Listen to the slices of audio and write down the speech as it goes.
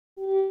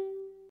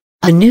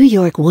A New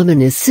York woman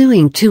is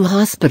suing two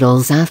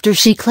hospitals after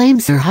she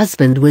claims her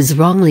husband was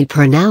wrongly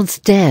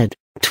pronounced dead,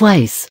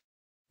 twice.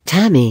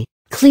 Tammy,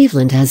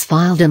 Cleveland has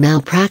filed a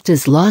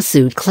malpractice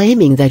lawsuit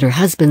claiming that her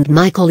husband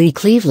Michael E.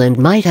 Cleveland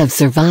might have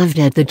survived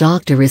had the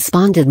doctor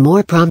responded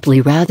more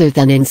promptly rather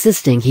than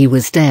insisting he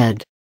was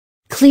dead.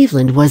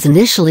 Cleveland was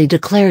initially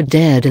declared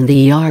dead in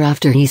the ER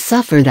after he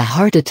suffered a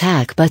heart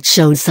attack but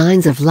showed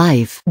signs of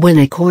life when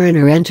a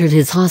coroner entered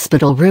his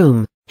hospital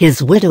room,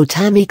 his widow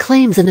Tammy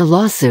claims in a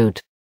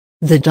lawsuit.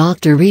 The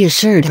doctor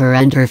reassured her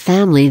and her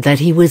family that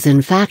he was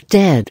in fact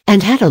dead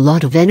and had a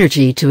lot of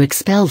energy to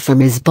expel from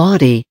his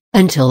body,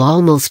 until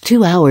almost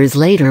 2 hours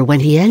later when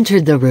he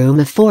entered the room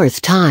a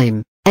fourth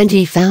time, and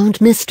he found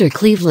Mr.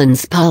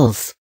 Cleveland's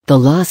pulse, the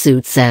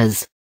lawsuit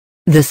says.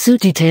 The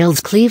suit details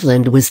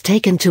Cleveland was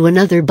taken to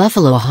another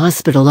Buffalo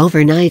hospital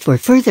overnight for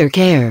further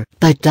care,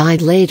 but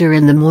died later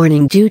in the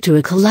morning due to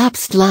a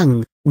collapsed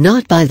lung,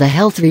 not by the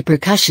health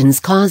repercussions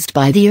caused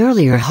by the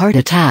earlier heart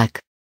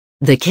attack.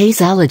 The case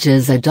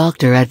alleges a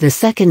doctor at the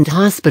second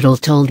hospital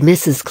told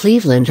Mrs.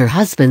 Cleveland her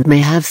husband may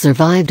have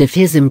survived if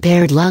his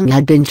impaired lung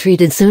had been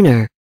treated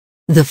sooner.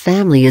 The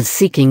family is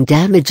seeking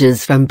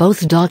damages from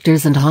both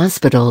doctors and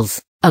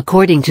hospitals,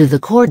 according to the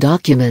court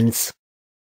documents.